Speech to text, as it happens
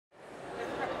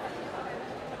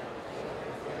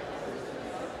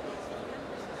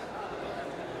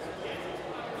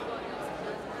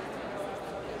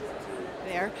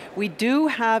Chair. We do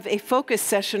have a focus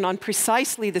session on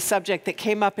precisely the subject that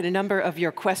came up in a number of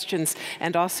your questions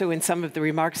and also in some of the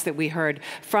remarks that we heard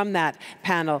from that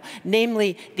panel,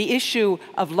 namely the issue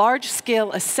of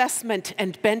large-scale assessment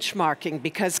and benchmarking,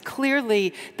 because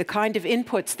clearly the kind of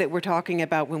inputs that we're talking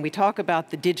about when we talk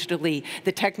about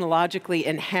the technologically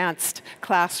enhanced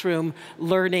classroom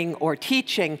learning or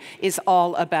teaching is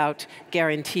all about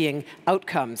guaranteeing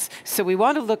outcomes. So we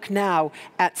want to look now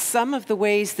at some of the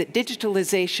ways that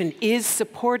digitalization is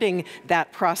supporting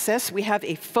that process. We have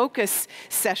a focus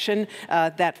session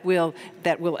that will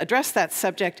address that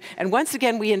subject. And once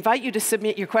again, we invite you to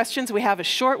submit your questions. We have a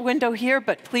short window here,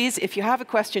 but please, if you have a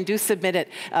question, do submit it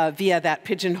via that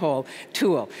Pigeonhole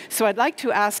tool. So I'd like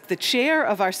to ask the chair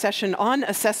of our session on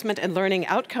assessment and learning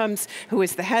outcomes, who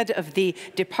is the head of the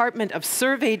Department of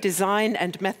Survey Design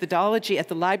and Methodology at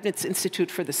the Leibniz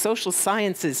Institute for the Social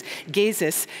Sciences,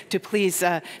 GESIS, to please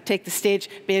take the stage.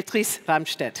 Beatrice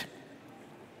Ramstedt.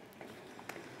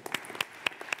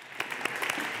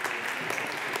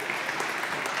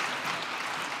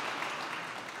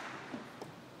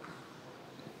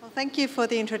 Well, thank you for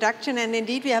the introduction. And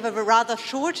indeed, we have a rather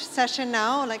short session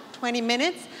now, like 20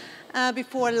 minutes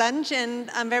before lunch. And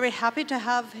I'm very happy to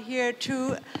have here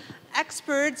two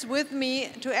experts with me,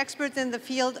 two experts in the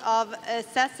field of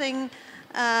assessing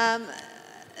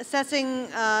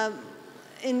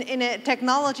in a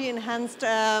technology-enhanced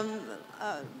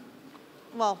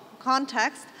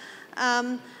context.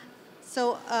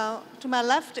 To my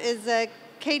left is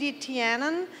Katie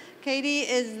Tianen. Katie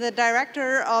is the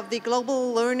director of the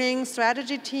Global Learning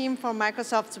Strategy Team for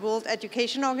Microsoft's World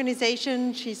Education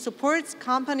Organization. She supports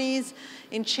companies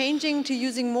in changing to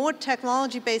using more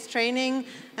technology-based training,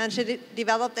 and she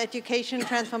developed education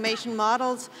transformation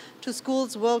models to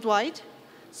schools worldwide.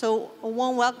 So a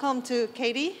warm welcome to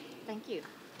Katie. Thank you.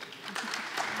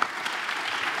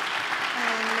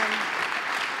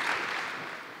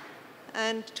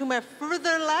 And to my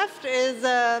further left is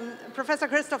Professor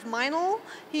Christoph Meinl.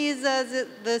 He's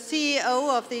the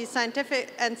CEO of the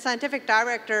scientific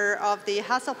director of the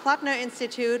Hasso-Plattner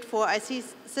Institute for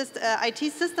IT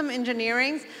System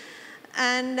Engineering.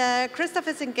 And Christoph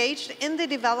is engaged in the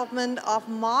development of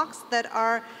mocks that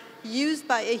are used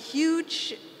by a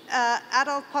huge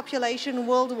adult population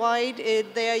worldwide.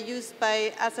 They are used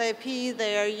by SAP,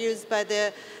 they are used by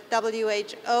the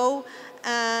WHO,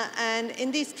 and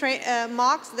in these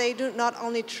mocks, they do not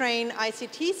only train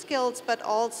ICT skills, but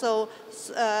also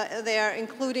they are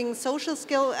including social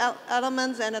skill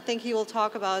elements, and I think he will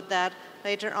talk about that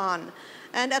later on.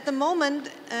 And at the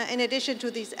moment, in addition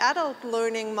to these adult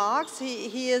learning mocks,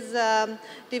 he is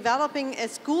developing a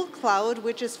school cloud,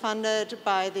 which is funded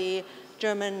by the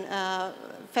German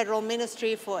Federal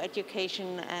Ministry for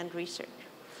Education and Research.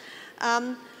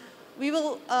 We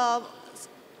will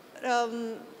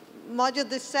module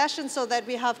this session so that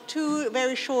we have two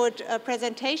very short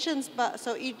presentations,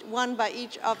 so one by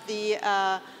each of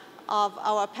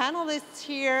our panelists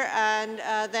here, and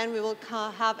then we will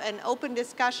have an open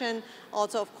discussion,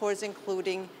 also of course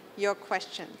including your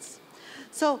questions.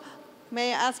 So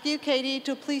may I ask you, Katie,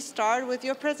 to please start with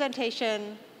your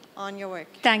presentation on your work.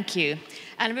 Thank you.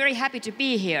 I'm very happy to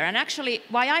be here. And actually,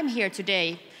 why I'm here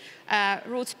today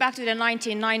roots back to the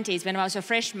 1990s when I was a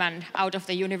freshman out of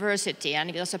the university. And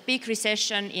it was a big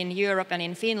recession in Europe and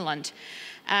in Finland.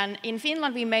 And in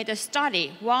Finland, we made a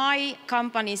study why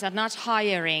companies are not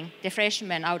hiring the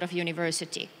freshmen out of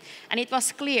university. And it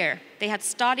was clear they had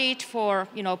studied for,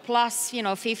 plus,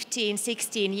 15,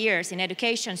 16 years in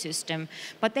education system,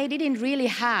 but they didn't really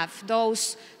have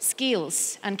those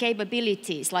skills and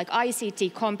capabilities like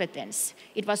ICT competence.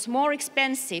 It was more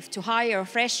expensive to hire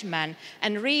freshmen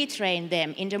and retrain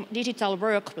them in the digital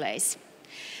workplace.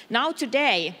 Now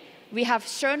today, we have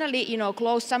certainly,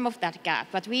 closed some of that gap,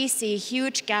 but we see a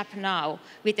huge gap now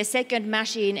with the second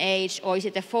machine age, or is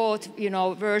it the fourth,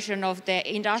 version of the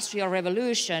industrial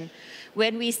revolution,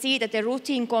 when we see that the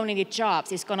routine cognitive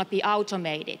jobs is going to be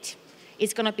automated.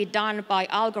 It's going to be done by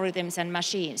algorithms and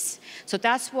machines. So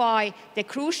that's why the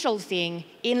crucial thing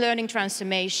in learning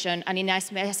transformation and in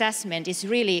assessment is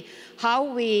really how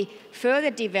we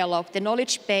further develop the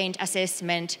knowledge-based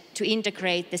assessment to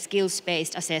integrate the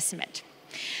skills-based assessment.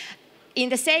 In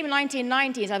the same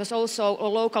 1990s, I was also a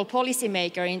local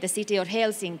policymaker in the city of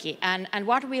Helsinki. And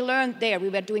what we learned there, we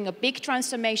were doing a big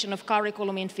transformation of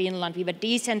curriculum in Finland. We were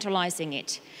decentralizing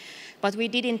it. But we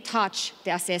didn't touch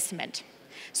the assessment.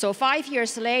 So 5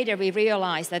 years later, we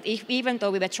realized that even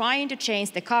though we were trying to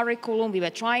change the curriculum, we were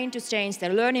trying to change the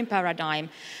learning paradigm,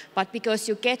 but because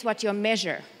you get what you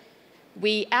measure,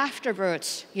 we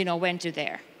afterwards, went to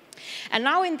there. And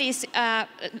now in these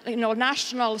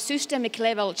national systemic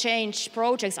level change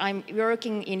projects, I'm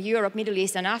working in Europe, Middle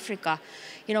East, and Africa.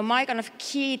 My kind of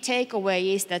key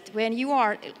takeaway is that when you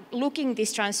are looking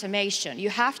this transformation, you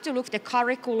have to look at the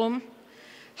curriculum,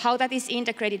 how that is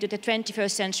integrated to the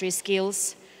 21st century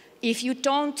skills. If you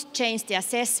don't change the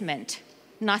assessment,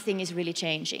 nothing is really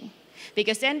changing.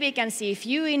 Because then we can see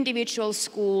few individual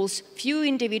schools, few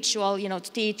individual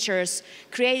teachers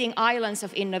creating islands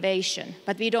of innovation,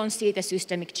 but we don't see the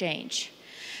systemic change.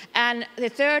 And the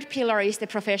third pillar is the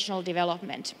professional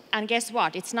development. And guess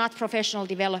what? It's not professional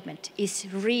development, it's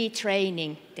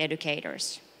retraining the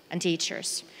educators and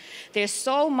teachers. There's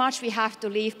so much we have to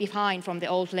leave behind from the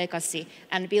old legacy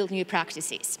and build new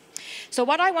practices. So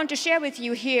what I want to share with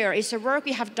you here is the work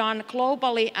we have done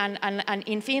globally and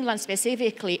in Finland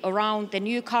specifically around the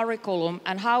new curriculum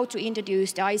and how to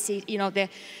introduce the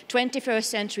 21st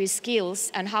century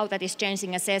skills and how that is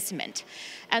changing assessment.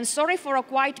 And sorry for a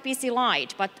quite busy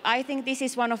slide, but I think this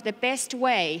is one of the best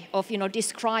way of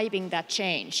describing that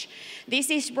change. This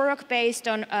is work based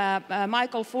on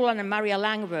Michael Fullan and Maria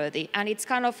Langworthy, and it's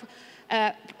kind of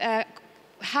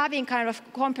having kind of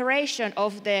comparison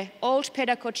of the old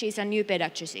pedagogies and new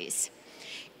pedagogies.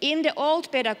 In the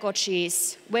old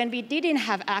pedagogies, when we didn't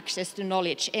have access to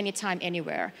knowledge anytime,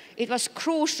 anywhere, it was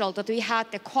crucial that we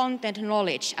had the content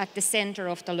knowledge at the center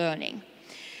of the learning.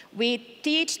 We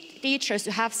teach teachers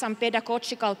to have some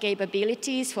pedagogical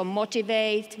capabilities for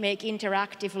motivate, make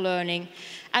interactive learning.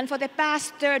 And for the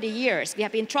past 30 years, we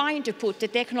have been trying to put the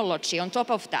technology on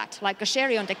top of that, like a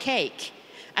cherry on the cake.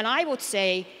 And I would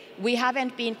say we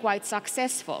haven't been quite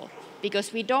successful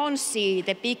because we don't see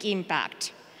the big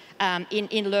impact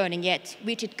in learning yet,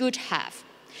 which it could have.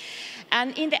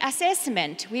 And in the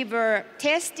assessment, we were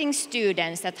testing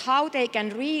students that how they can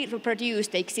reproduce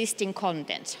the existing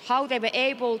content, how they were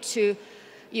able to,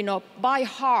 by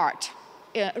heart,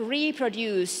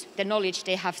 reproduce the knowledge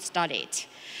they have studied.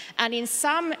 And in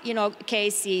some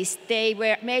cases, they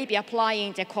were maybe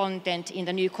applying the content in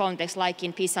the new context, like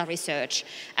in PISA research.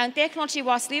 And technology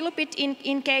was a little bit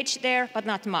engaged there, but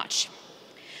not much.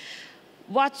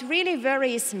 What really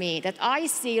worries me that I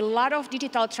see a lot of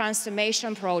digital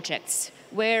transformation projects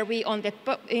where we, on the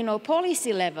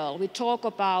policy level, we talk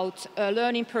about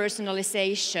learning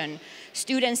personalization,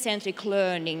 student-centric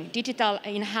learning, digital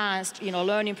enhanced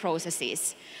learning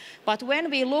processes. But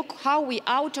when we look how we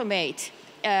automate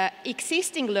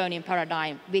existing learning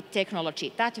paradigm with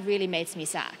technology, that really makes me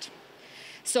sad.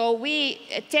 So we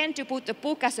tend to put the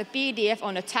book as a PDF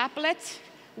on a tablet.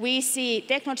 We see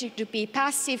technology to be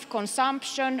passive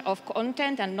consumption of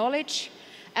content and knowledge,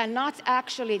 and not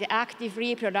actually the active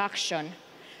reproduction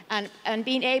and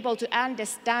being able to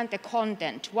understand the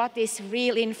content, what is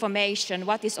real information,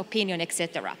 what is opinion,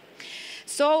 etc.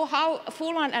 So how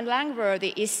Fullan and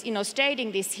Langworthy is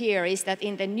stating this here is that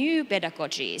in the new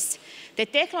pedagogies, the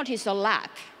technology is a lab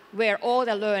where all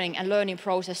the learning and learning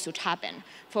process should happen,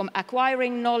 from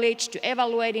acquiring knowledge to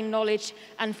evaluating knowledge,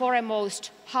 and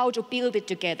foremost, how to build it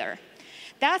together.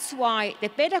 That's why the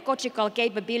pedagogical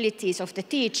capabilities of the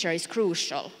teacher is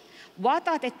crucial. What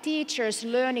are the teacher's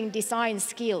learning design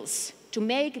skills to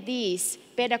make these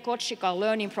pedagogical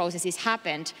learning processes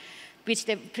happen, which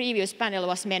the previous panel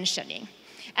was mentioning?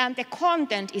 And the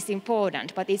content is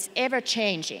important, but it's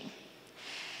ever-changing.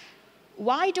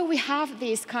 Why do we have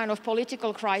these kind of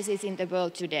political crises in the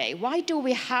world today? Why do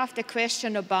we have the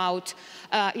question about,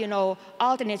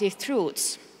 alternative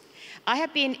truths? I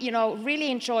have been, really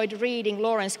enjoyed reading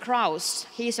Lawrence Krauss.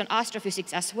 He's on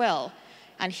astrophysics as well.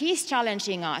 And he's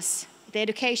challenging us, the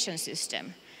education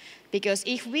system. Because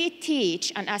if we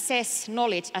teach and assess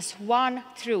knowledge as one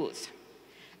truth,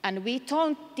 and we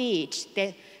don't teach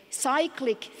the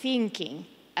cyclic thinking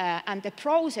and the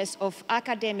process of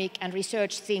academic and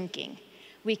research thinking,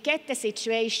 we get the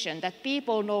situation that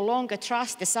people no longer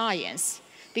trust the science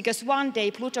because one day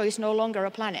Pluto is no longer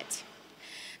a planet.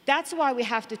 That's why we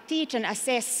have to teach and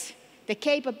assess the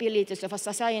capabilities of a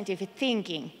scientific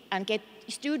thinking and get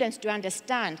students to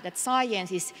understand that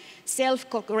science is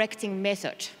self-correcting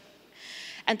method.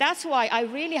 And that's why I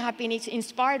really have been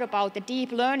inspired about the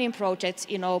deep learning project's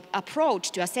approach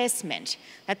to assessment,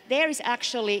 that there is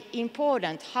actually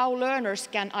important how learners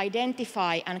can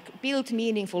identify and build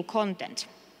meaningful content.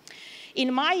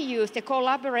 In my youth, the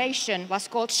collaboration was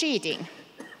called cheating.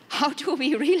 How do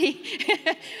we really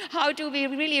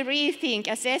rethink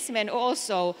assessment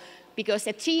also because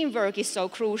the teamwork is so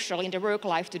crucial in the work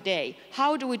life today.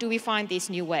 How do we find these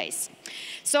new ways?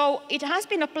 So it has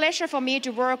been a pleasure for me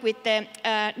to work with the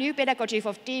new pedagogy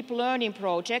of deep learning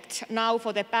project now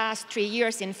for the past 3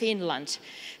 years in Finland,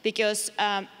 because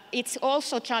it's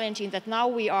also challenging that now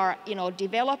we are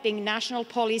developing national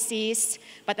policies,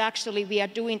 but actually we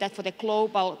are doing that for the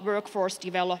global workforce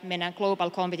development and global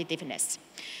competitiveness.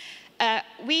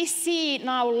 We see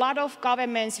now a lot of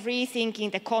governments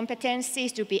rethinking the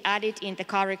competencies to be added in the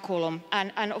curriculum.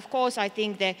 And of course, I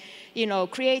think the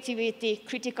creativity,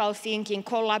 critical thinking,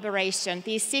 collaboration,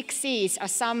 these 6 C's are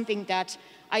something that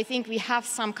I think we have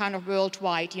some kind of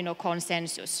worldwide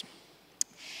consensus.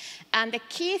 And the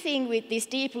key thing with this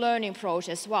deep learning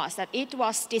process was that it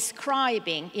was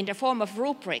describing in the form of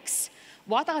rubrics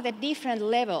what are the different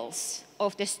levels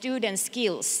of the student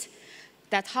skills,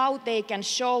 that how they can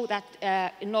show that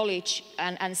knowledge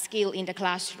and skill in the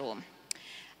classroom.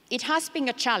 It has been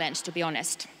a challenge, to be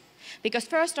honest, because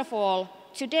first of all,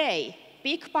 today,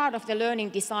 big part of the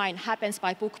learning design happens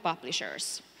by book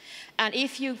publishers. And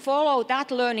if you follow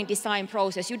that learning design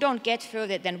process, you don't get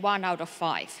further than 1 out of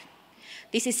 5.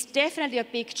 This is definitely a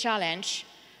big challenge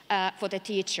for the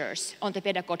teachers on the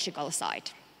pedagogical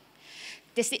side.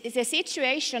 The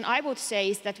situation, I would say,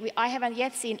 is that I haven't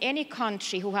yet seen any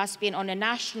country who has been on a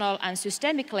national and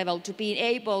systemic level to be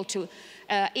able to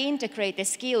integrate the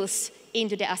skills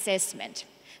into the assessment.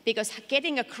 Because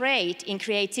getting a grade in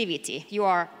creativity, you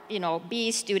are,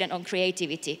 B student on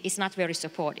creativity, is not very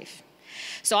supportive.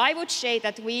 So I would say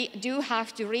that we do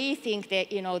have to rethink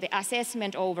the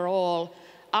assessment overall.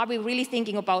 Are we really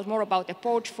thinking more about the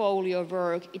portfolio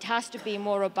work? It has to be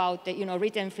more about the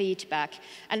written feedback.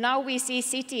 And now we see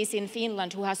cities in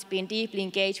Finland who has been deeply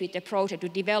engaged with the project to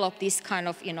develop this kind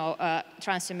of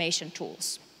transformation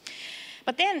tools.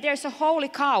 But then there's a holy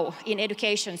cow in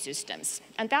education systems,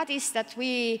 and that is that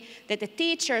the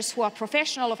teachers who are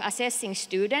professional of assessing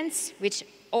students, which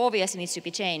obviously needs to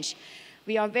be changed,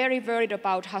 we are very worried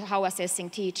about how assessing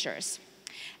teachers.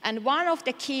 And one of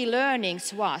the key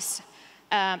learnings was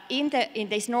in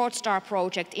this North Star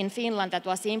project in Finland that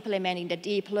was implementing the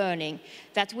deep learning,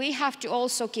 that we have to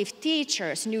also give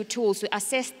teachers new tools to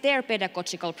assess their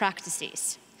pedagogical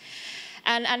practices.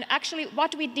 And actually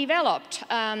what we developed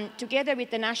together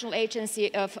with the National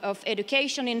Agency of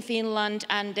Education in Finland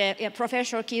and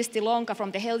Professor Kirsti Lonka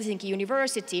from the Helsinki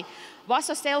University was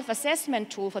a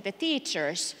self-assessment tool for the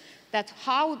teachers, that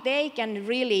how they can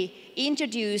really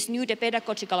introduce new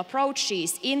pedagogical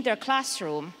approaches in their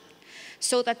classroom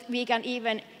so that we can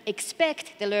even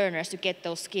expect the learners to get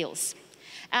those skills.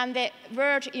 And the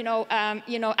word,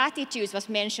 attitudes was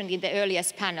mentioned in the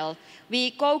earliest panel.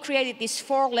 We co-created this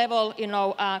 4-level,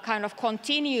 kind of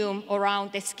continuum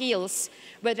around the skills,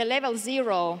 where the level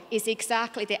 0 is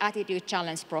exactly the attitude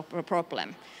challenge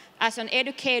problem. As an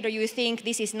educator, you think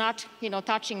this is not,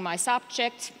 touching my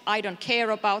subject. I don't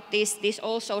care about this. This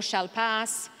also shall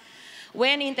pass.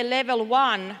 When in the level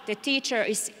 1, the teacher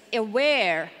is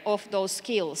aware of those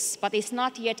skills, but is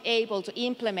not yet able to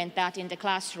implement that in the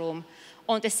classroom.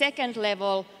 On the 2nd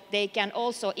level, they can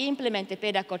also implement the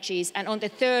pedagogies, and on the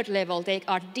 3rd level, they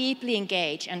are deeply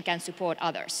engaged and can support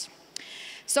others.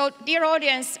 So, dear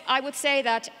audience, I would say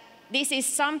that this is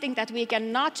something that we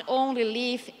can not only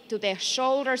leave to the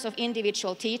shoulders of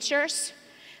individual teachers.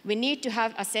 We need to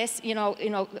have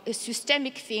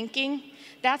systemic thinking.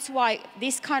 That's why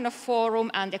this kind of forum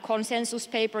and the consensus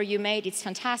paper you made, it's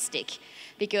fantastic.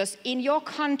 Because in your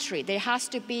country, there has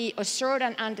to be a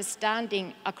certain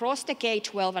understanding across the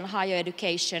K-12 and higher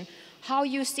education, how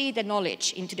you see the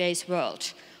knowledge in today's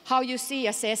world, how you see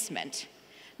assessment.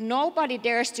 Nobody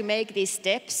dares to make these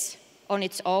steps on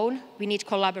its own. We need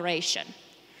collaboration.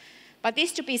 But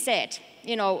this to be said,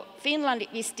 Finland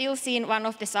is still seen one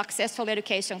of the successful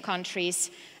education countries,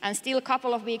 and still a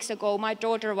couple of weeks ago, my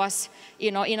daughter was,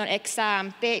 in an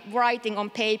exam, writing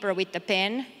on paper with the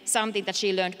pen, something that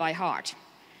she learned by heart.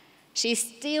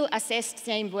 She's still assessed the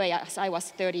same way as I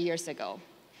was 30 years ago.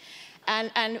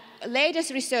 And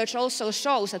latest research also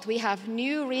shows that we have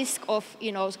new risk of,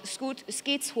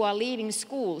 kids who are leaving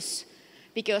schools,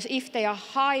 because if they are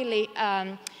highly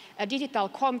digital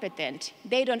competent,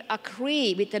 they don't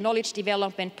agree with the knowledge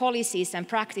development policies and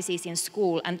practices in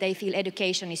school, and they feel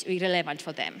education is irrelevant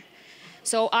for them.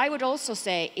 So I would also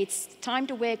say it's time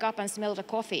to wake up and smell the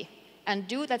coffee and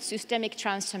do that systemic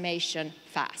transformation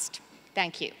fast.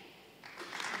 Thank you.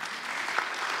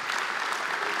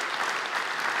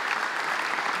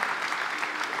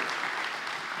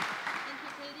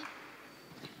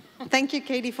 Thank you,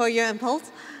 Katie, for your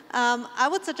impulse. I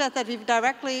would suggest that we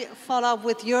directly follow up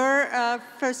with your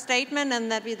first statement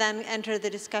and that we then enter the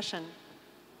discussion.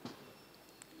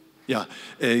 Yeah,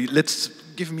 let's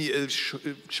give me a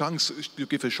chance to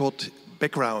give a short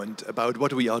background about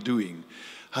what we are doing.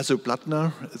 Hasso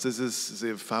Plattner, this is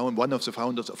one of the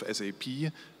founders of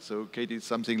SAP, so Katie is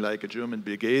something like a German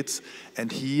Bill Gates,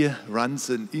 and he runs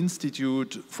an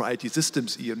institute for IT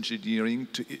systems engineering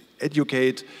to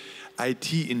educate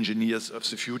IT engineers of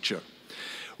the future.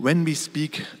 When we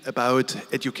speak about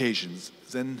education,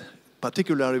 then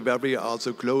particularly where we are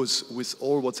so close with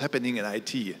all what's happening in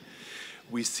IT,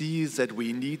 we see that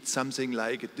we need something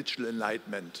like a digital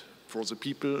enlightenment for the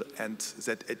people, and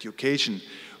that education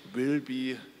will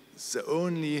be the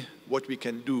only what we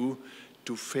can do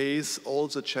to face all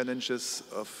the challenges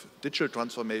of digital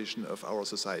transformation of our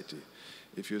society.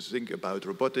 If you think about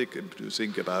robotics, if you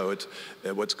think about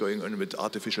what's going on with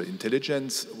artificial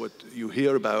intelligence, what you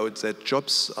hear about that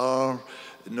jobs are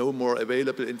no more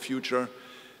available in future,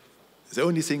 the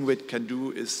only thing we can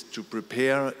do is to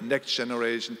prepare next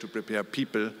generation, to prepare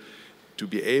people to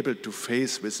be able to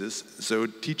face with this. So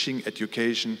teaching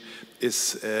education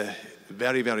is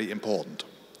very, very important.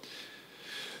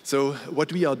 So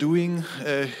what we are doing,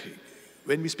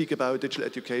 when we speak about digital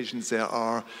education, there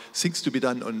are things to be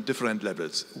done on different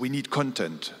levels. We need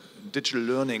content, digital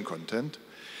learning content.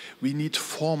 We need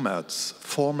formats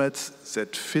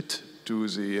that fit to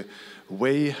the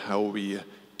way how we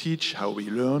teach, how we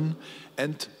learn,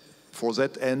 and for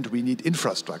that end, we need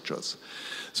infrastructures.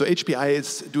 So HPI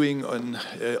is doing on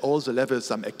all the levels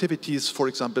some activities. For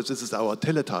example, this is our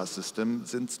teletask system.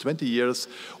 Since 20 years,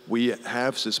 we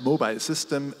have this mobile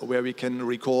system where we can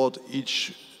record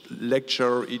each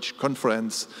lecture, each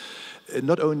conference,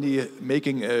 not only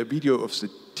making a video of the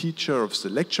teacher, of the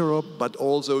lecturer, but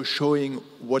also showing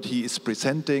what he is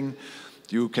presenting.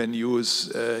 You can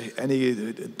use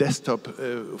any desktop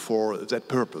for that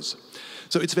purpose.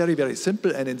 So it's very, very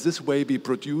simple, and in this way we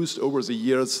produced over the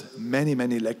years many,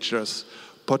 many lectures,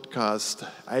 podcasts,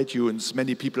 iTunes,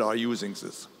 many people are using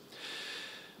this.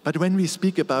 But when we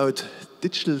speak about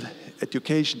digital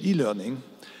education, e-learning,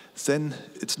 then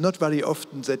it's not very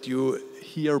often that you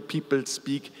hear people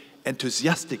speak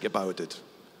enthusiastic about it.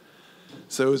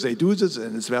 So they do this,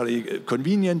 and it's very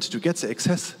convenient to get the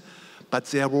access, but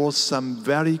there was some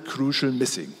very crucial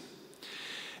missing.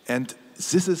 And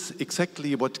this is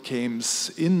exactly what came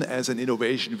in as an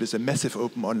innovation with the massive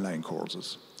open online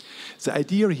courses. The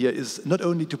idea here is not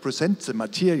only to present the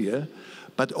material,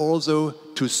 but also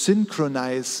to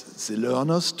synchronize the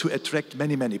learners to attract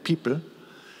many, many people,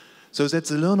 so that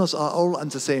the learners are all on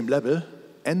the same level,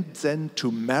 and then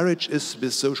to marriage is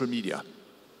with social media.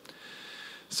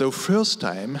 So first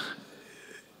time,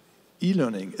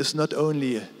 e-learning is not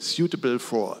only suitable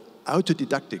for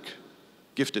autodidactic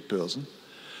gifted person,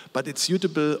 but it's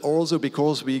suitable also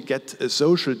because we get a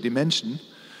social dimension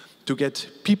to get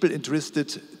people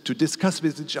interested to discuss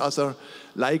with each other,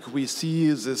 like we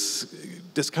see this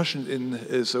discussion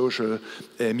in social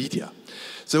media.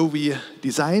 So we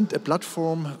designed a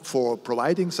platform for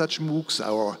providing such MOOCs,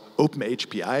 our Open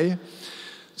HPI.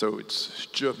 So it's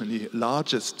Germany's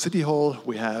largest city hall.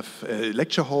 We have a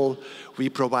lecture hall. We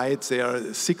provide there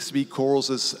 6-week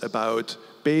courses about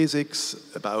basics,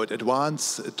 about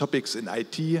advanced topics in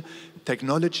IT,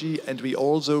 technology, and we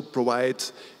also provide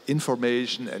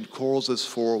information and courses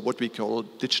for what we call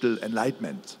digital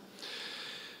enlightenment.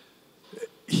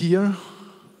 Here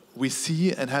we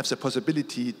see and have the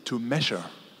possibility to measure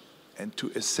and to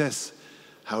assess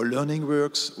how learning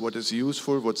works, what is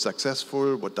useful, what's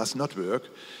successful, what does not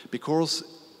work, because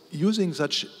using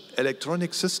such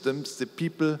electronic systems, the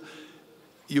people,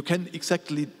 you can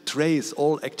exactly trace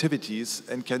all activities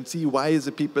and can see why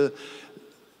the people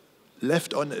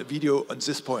left on a video on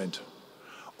this point,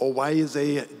 or why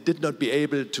they did not be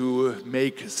able to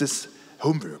make this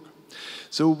homework.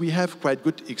 So we have quite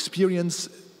good experience.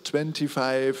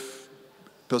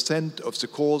 25% of the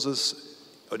courses,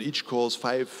 on each course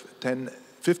 5, 10,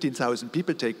 15,000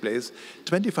 people take place.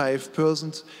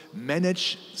 25%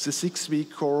 manage the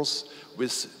 6-week course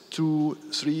with 2,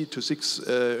 3 to 6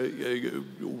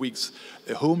 weeks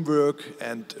homework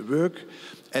and work,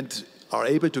 and are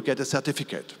able to get a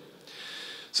certificate.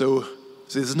 So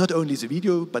this is not only the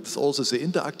video, but it's also the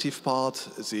interactive part,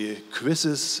 the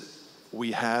quizzes.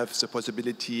 We have the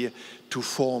possibility to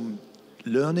form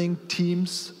learning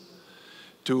teams,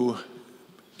 to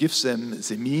give them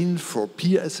the mean for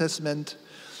peer assessment.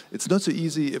 It's not so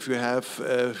easy if you have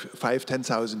 5,000,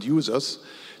 10,000 users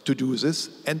to do this,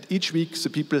 and each week the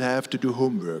people have to do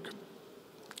homework.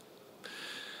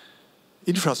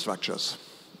 Infrastructures.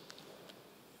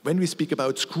 When we speak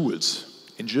about schools,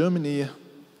 in Germany,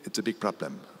 it's a big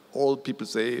problem. all people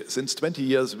say, since 20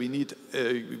 years we need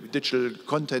digital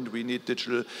content, we need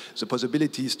the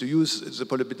possibilities to use the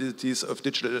possibilities of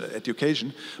digital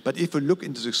education. But if we look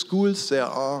into the schools, there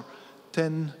are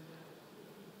 10,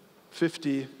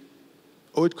 50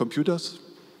 old computers.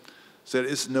 There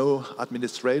is no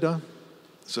administrator.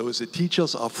 So the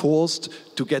teachers are forced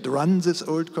to run these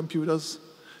old computers,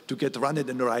 to run it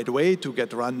in the right way, to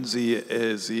run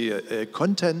the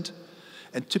content.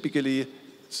 And typically,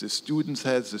 the school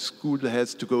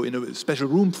has to go in a special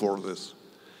room for this.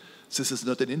 This is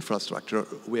not an infrastructure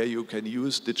where you can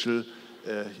use digital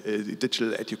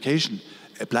education,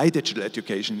 apply digital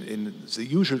education in the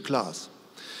usual class.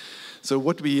 So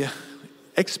what we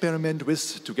experiment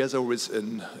with, together with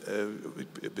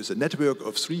a network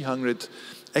of 300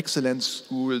 excellent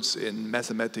schools in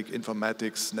mathematics,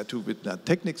 informatics,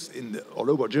 Naturwissenschaften all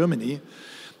over Germany,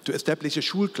 to establish a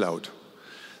Schulcloud.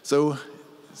 So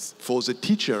for the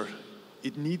teacher,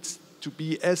 it needs to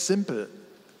be as simple,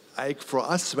 like for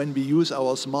us when we use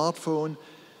our smartphone,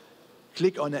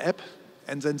 click on an app,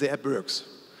 and then the app works.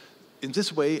 In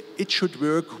this way, it should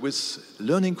work with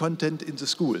learning content in the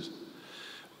school.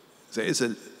 There is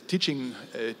a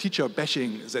teacher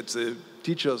bashing that the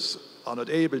teachers are not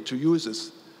able to use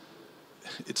this.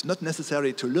 It's not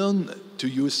necessary to learn to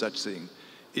use such thing.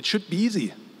 It should be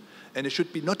easy. And it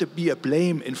should not be a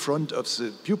blame in front of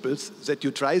the pupils that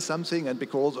you try something and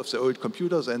because of the old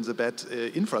computers and the bad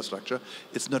infrastructure,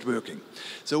 it's not working.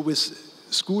 So with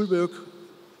schoolwork,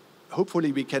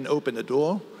 hopefully we can open a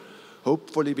door.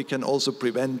 Hopefully we can also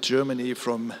prevent Germany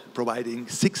from providing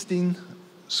 16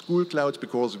 school clouds,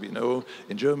 because we know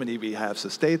in Germany we have the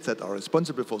states that are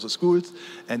responsible for the schools,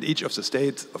 and each of the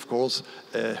states, of course,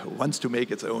 wants to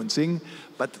make its own thing.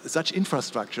 But such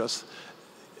infrastructures,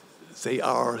 they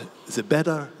are the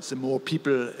better, the more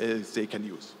people they can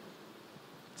use.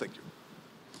 Thank you.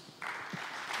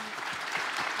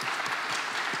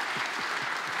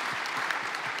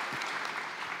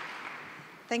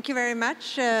 Thank you very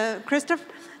much, Christoph.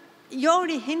 You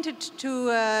already hinted to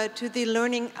the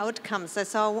learning outcomes. I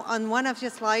saw on one of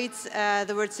your slides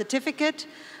the word certificate.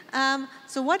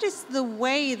 So what is the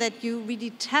way that you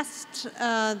really test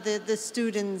the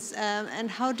students,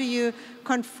 and how do you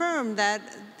confirm that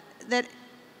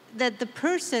the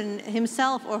person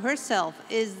himself or herself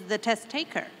is the test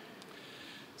taker?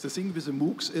 The thing with the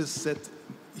MOOCs is that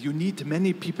you need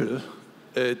many people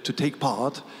to take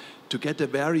part to get a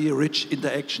very rich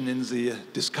interaction in the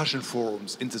discussion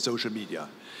forums, in the social media.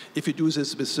 If you do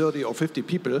this with 30 or 50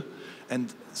 people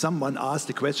and someone asks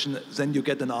the question, then you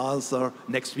get an answer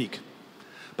next week.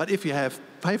 But if you have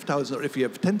 5,000 or if you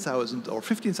have 10,000 or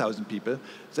 15,000 people,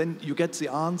 then you get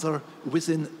the answer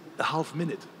within a half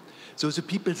minute. So the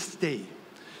people stay.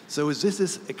 So this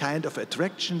is a kind of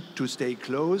attraction to stay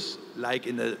close, like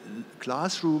in a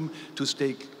classroom, to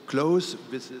stay close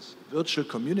with this virtual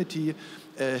community,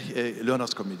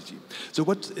 learners community. So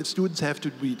what students have to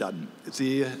be done?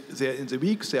 In the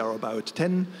week, there are about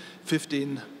 10,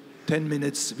 15, 10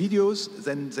 minutes videos.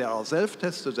 Then there are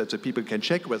self-tests so that the people can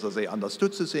check whether they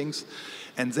understood the things.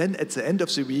 And then at the end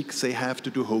of the week, they have to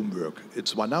do homework.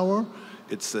 It's 1 hour.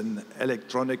 It's an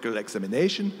electronic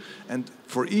examination. And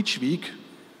for each week,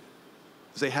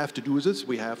 they have to do this.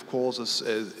 We have courses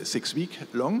 6 weeks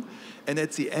long. And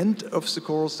at the end of the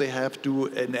course, they have to do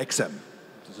an exam.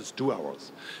 This is 2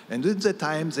 hours. And in that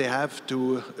time, they have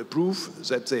to prove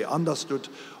that they understood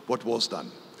what was done.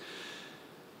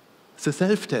 The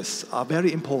self-tests are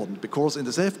very important, because in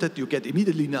the self-test, you get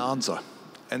immediately an answer.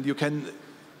 And you can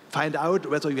find out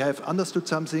whether you have understood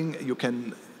something. You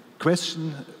can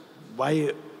question,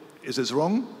 why is this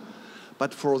wrong?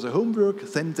 But for the homework,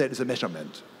 then there is a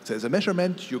measurement. There's a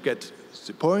measurement, you get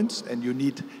the points, and you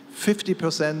need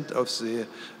 50% of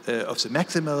the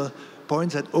maximal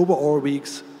points at over all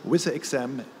weeks with the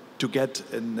exam to get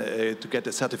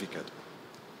a certificate.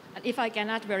 And if I can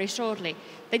add very shortly,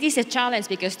 that is a challenge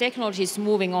because technology is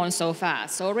moving on so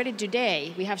fast. So already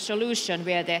today we have a solution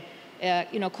where the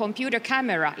computer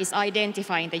camera is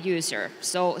identifying the user.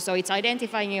 So it's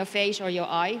identifying your face or your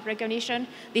eye recognition.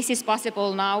 This is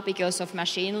possible now because of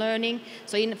machine learning.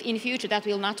 So in future, that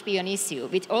will not be an issue.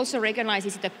 It also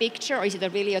recognizes, is it a picture or is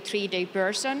it really a 3D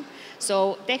person?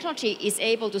 So technology is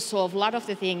able to solve a lot of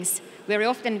the things. Very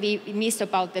often we miss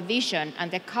about the vision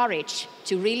and the courage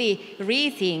to really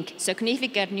rethink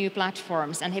significant new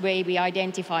platforms and the way we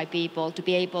identify people to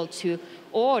be able to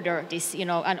order this,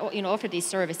 and offer these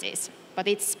services. But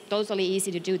it's totally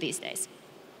easy to do these days.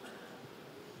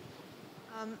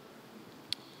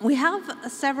 We have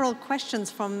several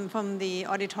questions from the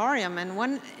auditorium, and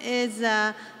one is,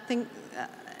 I think,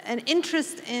 an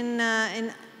interest in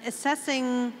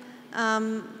assessing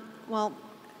well,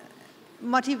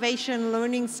 motivation,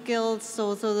 learning skills,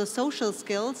 so the social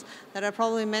skills that I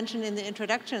probably mentioned in the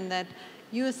introduction that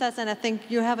you assess, and I think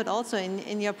you have it also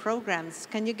in your programs.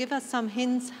 Can you give us some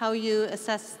hints how you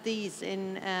assess these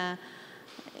in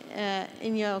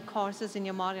your courses, in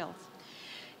your modules?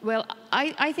 Well,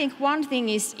 I think one thing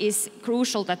is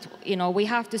crucial that we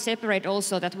have to separate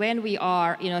also that when we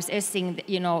are assessing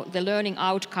the learning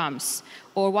outcomes,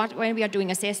 or when we are doing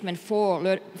assessment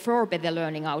for better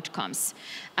learning outcomes.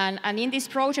 And in these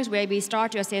projects where we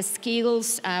start to assess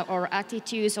skills or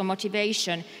attitudes or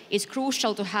motivation, it's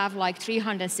crucial to have like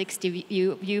 360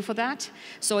 view for that.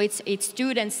 So it's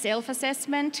student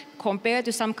self-assessment compared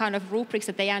to some kind of rubrics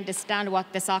that they understand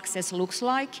what the success looks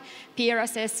like, peer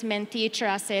assessment, teacher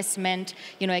assessment,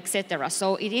 etc.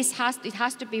 So it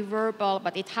has to be verbal,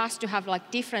 but it has to have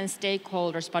like different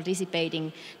stakeholders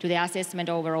participating to the assessment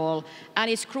overall. And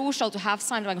it's crucial to have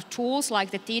some kind of tools like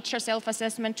the teacher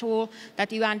self-assessment tool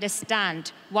that you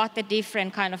understand what the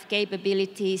different kind of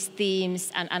capabilities,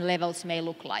 themes, and levels may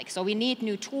look like. So we need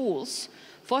new tools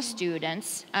for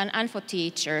students and for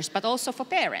teachers, but also for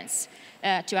parents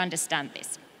to understand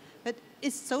this. But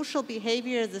is social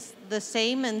behavior the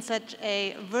same in such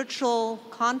a virtual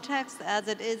context as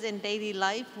it is in daily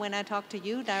life when I talk to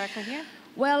you directly here?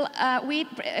 Well, we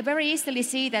very easily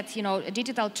see that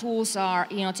digital tools are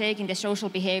taking the social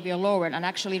behavior lower, and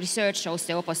actually research shows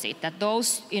the opposite. That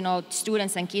those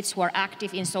students and kids who are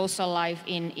active in social life,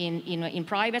 in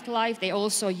private life, they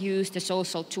also use the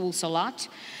social tools a lot.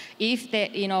 If the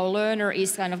learner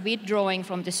is kind of withdrawing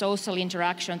from the social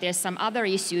interaction, there's some other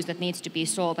issues that needs to be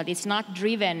solved, but it's not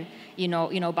driven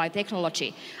by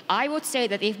technology. I would say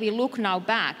that if we look now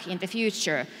back in the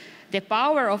future, the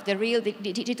power of the real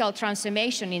digital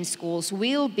transformation in schools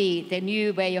will be the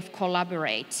new way of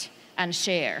collaborate and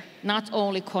share, not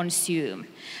only consume.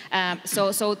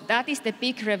 So that is the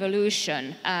big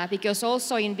revolution, because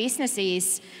also in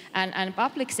businesses and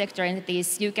public sector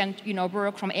entities, you can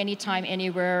work from anytime,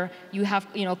 anywhere. You have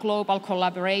global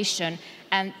collaboration,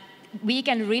 and we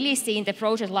can really see in the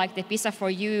project like the PISA for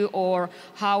You, or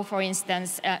how, for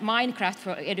instance, Minecraft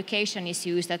for education is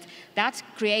used, that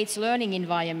creates learning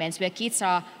environments where kids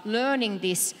are learning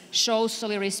this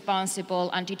socially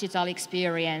responsible and digital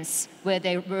experience where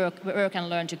they work and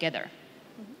learn together.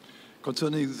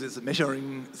 Concerning this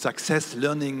measuring success,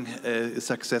 learning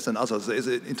success and others, there is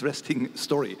an interesting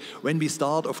story. When we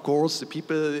start, of course, the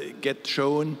people get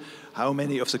shown how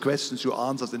many of the questions you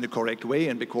answered in the correct way,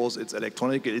 and because it's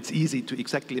electronic, it's easy to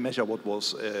exactly measure what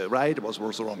was right, what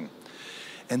was wrong.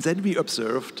 And then we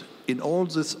observed in all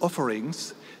these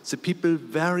offerings, the people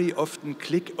very often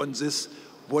click on this,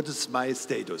 what is my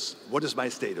status? What is my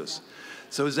status?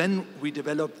 So then we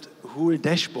developed a whole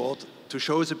dashboard to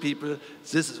show the people,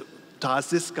 this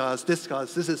task,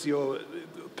 this is your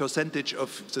percentage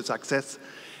of the success.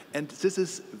 And this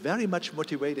is very much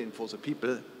motivating for the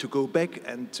people to go back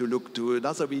and to look to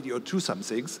another video, to some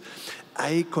things.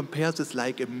 I compare this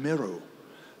like a mirror.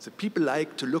 The people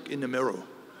like to look in the mirror.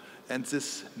 And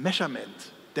this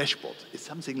measurement dashboard is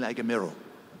something like a mirror.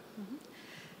 Mm-hmm.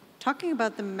 Talking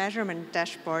about the measurement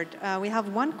dashboard, we have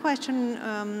one question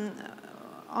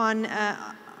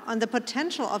on the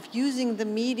potential of using the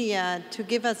media to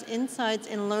give us insights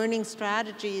in learning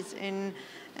strategies, in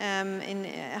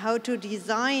how to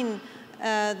design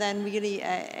then really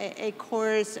a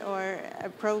course or a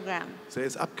program. There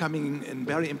is upcoming a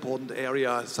very important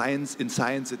area, science. In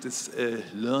science, it is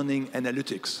learning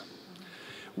analytics.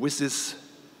 With this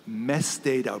mass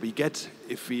data we get,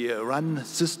 if we run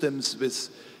systems with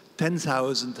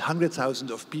 10,000,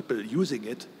 100,000 of people using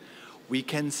it, we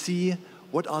can see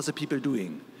what are the people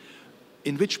doing.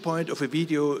 In which point of a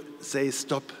video they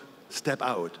step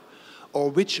out, or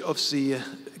which of the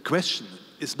question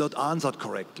is not answered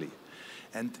correctly.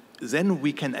 And then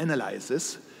we can analyze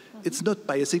this. It's not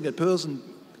by a single person,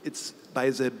 it's by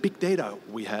the big data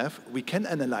we have. We can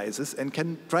analyze this and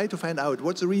can try to find out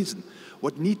what's the reason,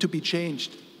 what needs to be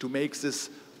changed to make this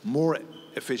more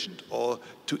efficient, or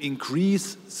to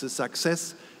increase the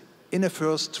success in a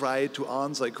first try to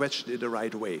answer a question in the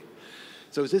right way.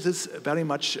 So this is very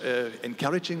much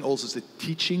encouraging also the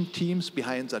teaching teams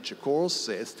behind such a course.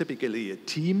 There is typically a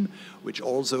team which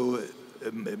also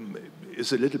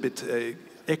is a little bit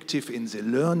active in the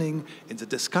learning, in the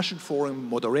discussion forum,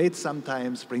 moderates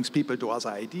sometimes, brings people to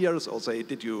other ideas, or say,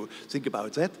 did you think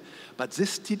about that? But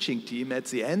this teaching team at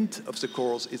the end of the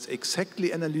course is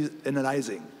exactly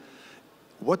analyzing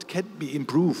what can be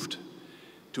improved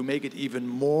to make it even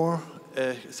more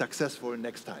successful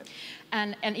next time.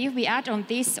 And if we add on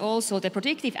this also the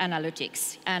predictive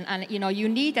analytics, and you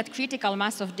need that critical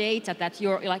mass of data that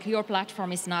your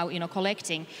platform is now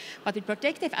collecting. But with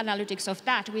predictive analytics of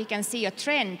that, we can see a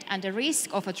trend and a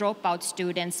risk of a dropout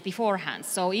students beforehand.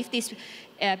 So if this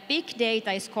big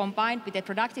data is combined with the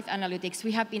productive analytics,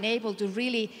 we have been able to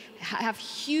really have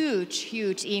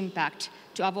huge impact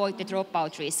to avoid the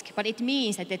dropout risk. But it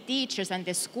means that the teachers and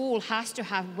the school has to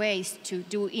have ways to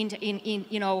do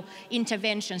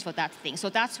interventions for that thing. So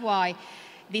that's why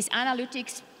this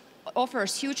analytics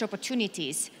offers huge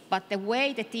opportunities, but the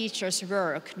way the teachers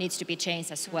work needs to be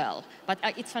changed as well. But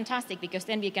it's fantastic because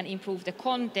then we can improve the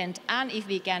content, and if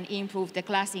we can improve the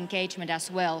class engagement as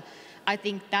well, I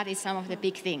think that is some of the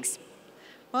big things.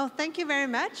 Well, thank you very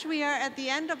much. We are at the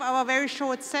end of our very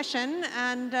short session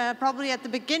and probably at the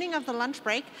beginning of the lunch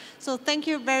break. So thank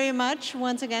you very much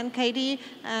once again, Katie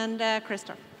and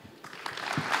Christoph.